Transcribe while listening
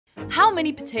How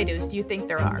many potatoes do you think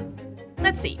there are?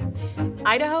 Let's see.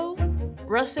 Idaho,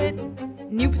 russet,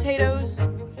 new potatoes,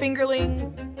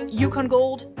 fingerling, Yukon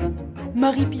Gold,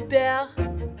 Marie Piper.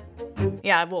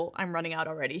 Yeah, well, I'm running out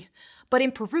already. But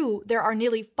in Peru, there are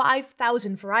nearly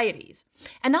 5,000 varieties.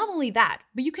 And not only that,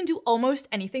 but you can do almost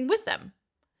anything with them.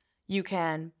 You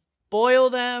can boil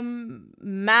them,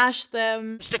 mash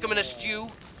them, stick them in a stew.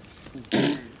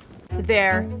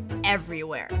 They're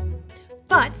everywhere.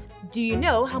 But do you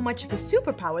know how much of a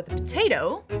superpower the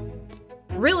potato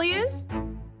really is?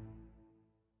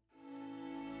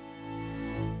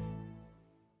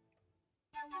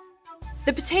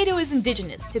 The potato is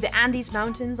indigenous to the Andes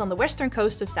Mountains on the western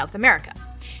coast of South America,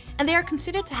 and they are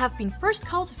considered to have been first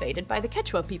cultivated by the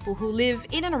Quechua people who live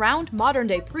in and around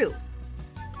modern-day Peru.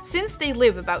 Since they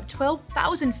live about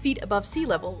 12,000 feet above sea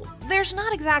level, there's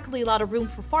not exactly a lot of room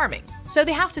for farming, so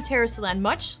they have to terrace the land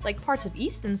much like parts of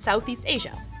East and Southeast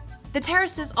Asia. The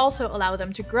terraces also allow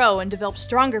them to grow and develop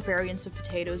stronger variants of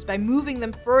potatoes by moving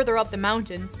them further up the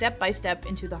mountain step by step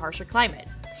into the harsher climate.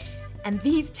 And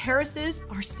these terraces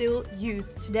are still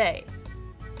used today.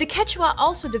 The Quechua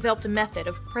also developed a method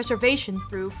of preservation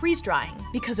through freeze drying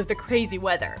because of the crazy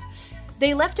weather.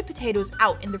 They left the potatoes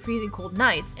out in the freezing cold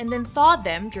nights and then thawed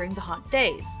them during the hot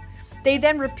days. They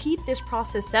then repeat this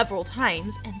process several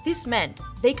times, and this meant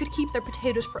they could keep their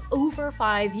potatoes for over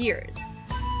 5 years.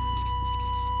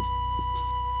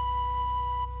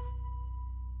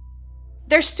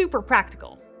 They're super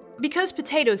practical. Because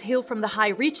potatoes hail from the high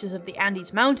reaches of the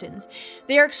Andes Mountains,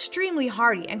 they are extremely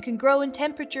hardy and can grow in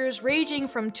temperatures ranging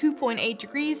from 2.8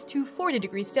 degrees to 40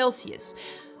 degrees Celsius,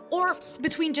 or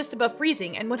between just above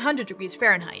freezing and 100 degrees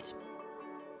Fahrenheit.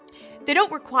 They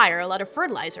don't require a lot of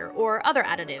fertilizer or other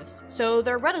additives, so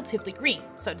they're relatively green,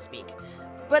 so to speak.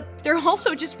 But they're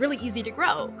also just really easy to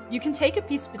grow. You can take a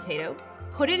piece of potato,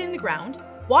 put it in the ground,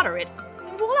 water it,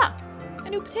 and voila, a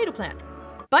new potato plant.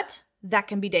 But that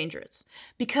can be dangerous,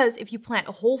 because if you plant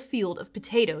a whole field of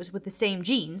potatoes with the same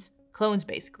genes, clones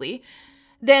basically,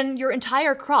 then your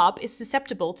entire crop is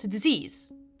susceptible to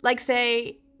disease. Like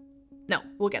say, no,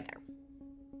 we'll get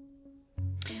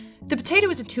there. The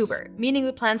potato is a tuber, meaning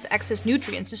the plant's excess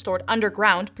nutrients is stored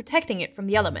underground, protecting it from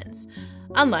the elements,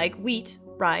 unlike wheat,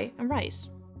 rye, and rice.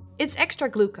 It's extra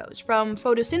glucose from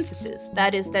photosynthesis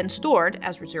that is then stored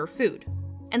as reserve food.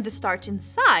 And the starch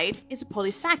inside is a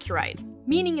polysaccharide,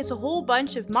 meaning it's a whole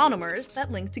bunch of monomers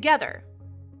that link together.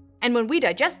 And when we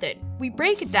digest it, we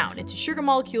break it down into sugar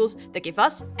molecules that give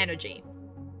us energy.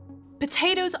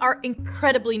 Potatoes are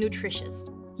incredibly nutritious.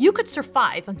 You could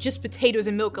survive on just potatoes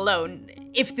and milk alone,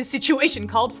 if the situation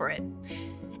called for it.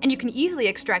 And you can easily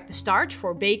extract the starch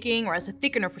for baking or as a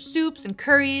thickener for soups and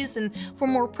curries, and for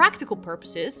more practical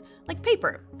purposes, like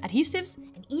paper, adhesives,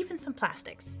 and even some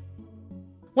plastics.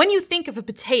 When you think of a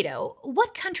potato,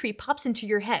 what country pops into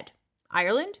your head?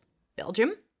 Ireland?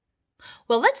 Belgium?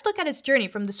 Well, let's look at its journey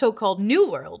from the so-called New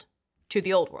World to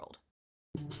the Old World.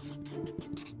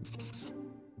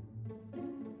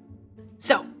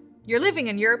 So, you're living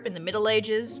in Europe in the Middle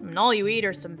Ages, and all you eat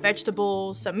are some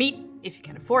vegetables, some meat, if you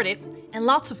can afford it, and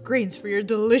lots of grains for your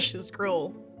delicious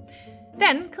gruel.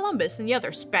 Then Columbus and the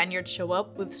other Spaniards show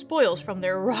up with spoils from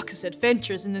their raucous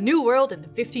adventures in the New World in the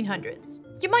 1500s.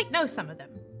 You might know some of them.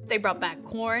 They brought back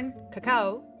corn,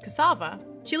 cacao, cassava,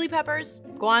 chili peppers,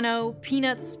 guano,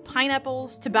 peanuts,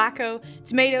 pineapples, tobacco,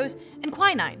 tomatoes, and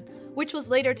quinine, which was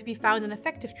later to be found an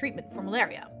effective treatment for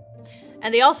malaria.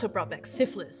 And they also brought back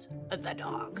syphilis, the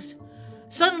dogs.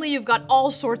 Suddenly you've got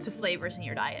all sorts of flavors in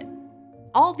your diet.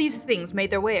 All these things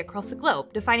made their way across the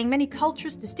globe, defining many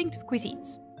cultures' distinctive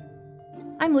cuisines.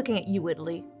 I'm looking at you,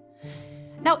 Italy.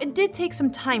 Now, it did take some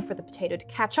time for the potato to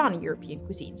catch on in European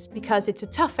cuisines, because it's a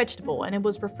tough vegetable and it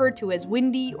was referred to as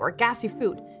windy or gassy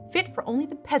food, fit for only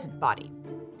the peasant body.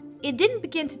 It didn't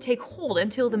begin to take hold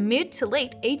until the mid to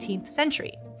late 18th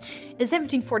century. In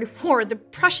 1744, the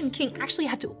Prussian king actually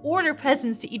had to order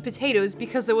peasants to eat potatoes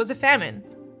because there was a famine.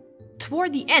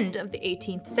 Toward the end of the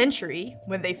 18th century,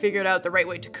 when they figured out the right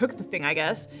way to cook the thing, I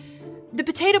guess, the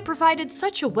potato provided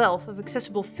such a wealth of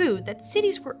accessible food that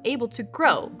cities were able to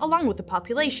grow along with the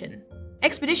population.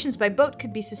 Expeditions by boat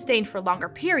could be sustained for longer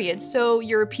periods, so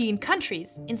European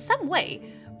countries, in some way,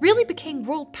 really became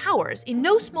world powers in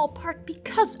no small part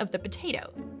because of the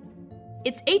potato.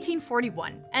 It's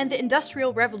 1841, and the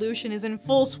Industrial Revolution is in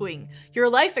full swing. Your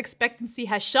life expectancy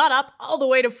has shot up all the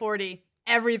way to 40.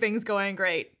 Everything's going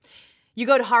great. You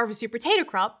go to harvest your potato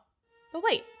crop, but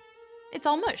wait, it's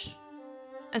all mush.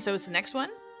 And so is the next one,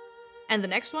 and the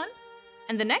next one,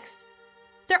 and the next.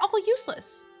 They're all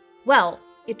useless. Well,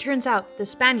 it turns out the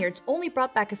Spaniards only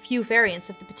brought back a few variants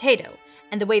of the potato,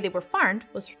 and the way they were farmed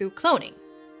was through cloning.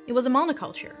 It was a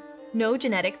monoculture, no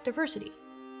genetic diversity.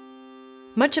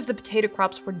 Much of the potato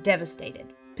crops were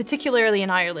devastated, particularly in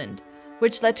Ireland,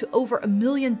 which led to over 1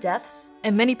 million deaths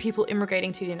and many people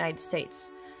immigrating to the United States.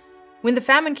 When the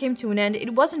famine came to an end,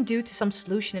 it wasn't due to some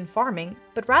solution in farming,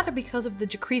 but rather because of the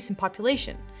decrease in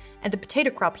population, and the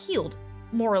potato crop healed,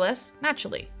 more or less,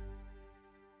 naturally.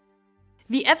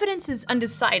 The evidence is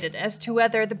undecided as to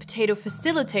whether the potato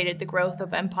facilitated the growth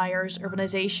of empires,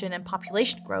 urbanization, and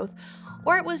population growth,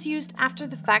 or it was used after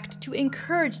the fact to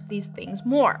encourage these things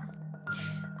more.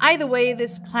 Either way,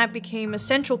 this plant became a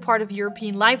central part of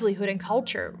European livelihood and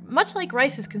culture, much like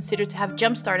rice is considered to have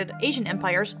jump-started Asian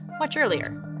empires much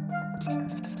earlier.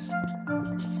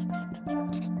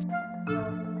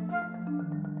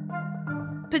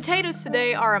 Potatoes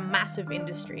today are a massive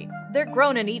industry. They're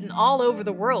grown and eaten all over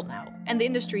the world now, and the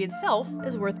industry itself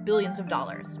is worth billions of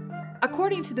dollars.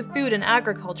 According to the Food and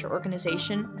Agriculture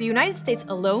Organization, the United States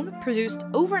alone produced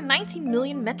over 19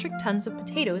 million metric tons of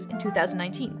potatoes in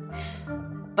 2019.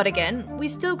 But again, we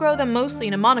still grow them mostly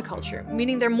in a monoculture,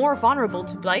 meaning they're more vulnerable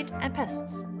to blight and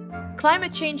pests.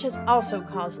 Climate change has also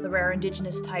caused the rare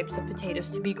indigenous types of potatoes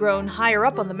to be grown higher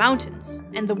up on the mountains,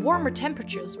 and the warmer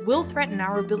temperatures will threaten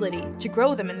our ability to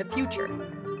grow them in the future.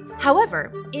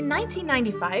 However, in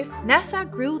 1995, NASA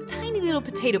grew tiny little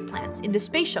potato plants in the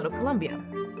space shuttle Columbian.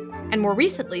 And more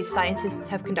recently, scientists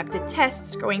have conducted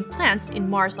tests growing plants in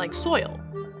Mars-like soil.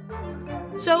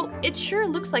 So it sure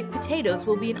looks like potatoes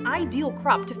will be an ideal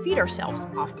crop to feed ourselves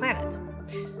off-planet.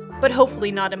 But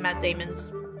hopefully not in Matt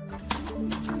Damon's.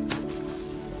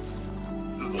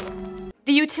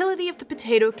 The utility of the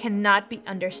potato cannot be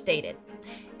understated.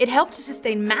 It helped to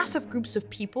sustain massive groups of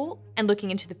people, and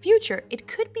looking into the future, it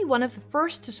could be one of the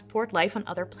first to support life on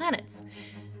other planets.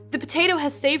 The potato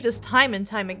has saved us time and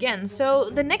time again, so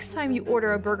the next time you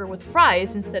order a burger with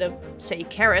fries instead of, say,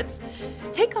 carrots,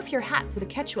 take off your hat to the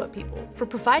Quechua people for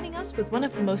providing us with one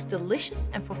of the most delicious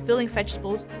and fulfilling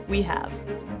vegetables we have.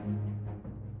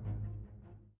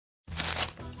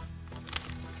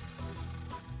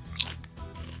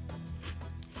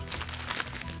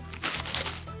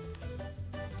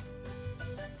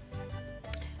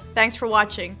 Thanks for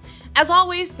watching. As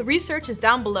always, the research is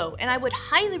down below, and I would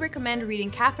highly recommend reading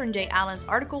Catherine J. Allen's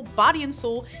article, Body and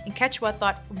Soul in Quechua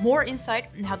Thought, for more insight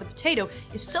on how the potato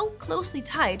is so closely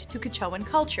tied to Quechuan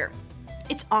culture.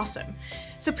 It's awesome.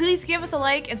 So please give us a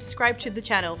like and subscribe to the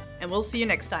channel, and we'll see you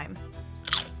next time.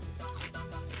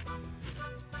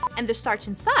 And the starch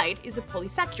inside is a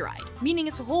polysaccharide, meaning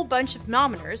it's a whole bunch of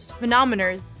monomers.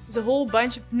 Monomers is a whole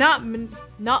bunch of not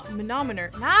monomers.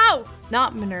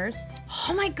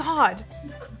 Oh my god!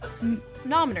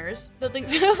 Monomers. The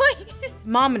things.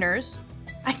 Monomers.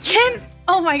 I can't.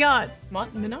 Oh my god.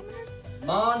 Monomers.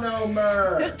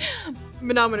 Monomer.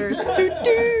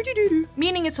 Monomers.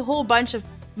 Meaning it's a whole bunch of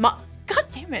God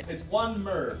damn it. It's one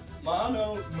mer.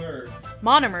 Monomer.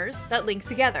 Monomers that link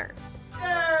together.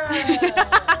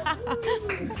 Yeah!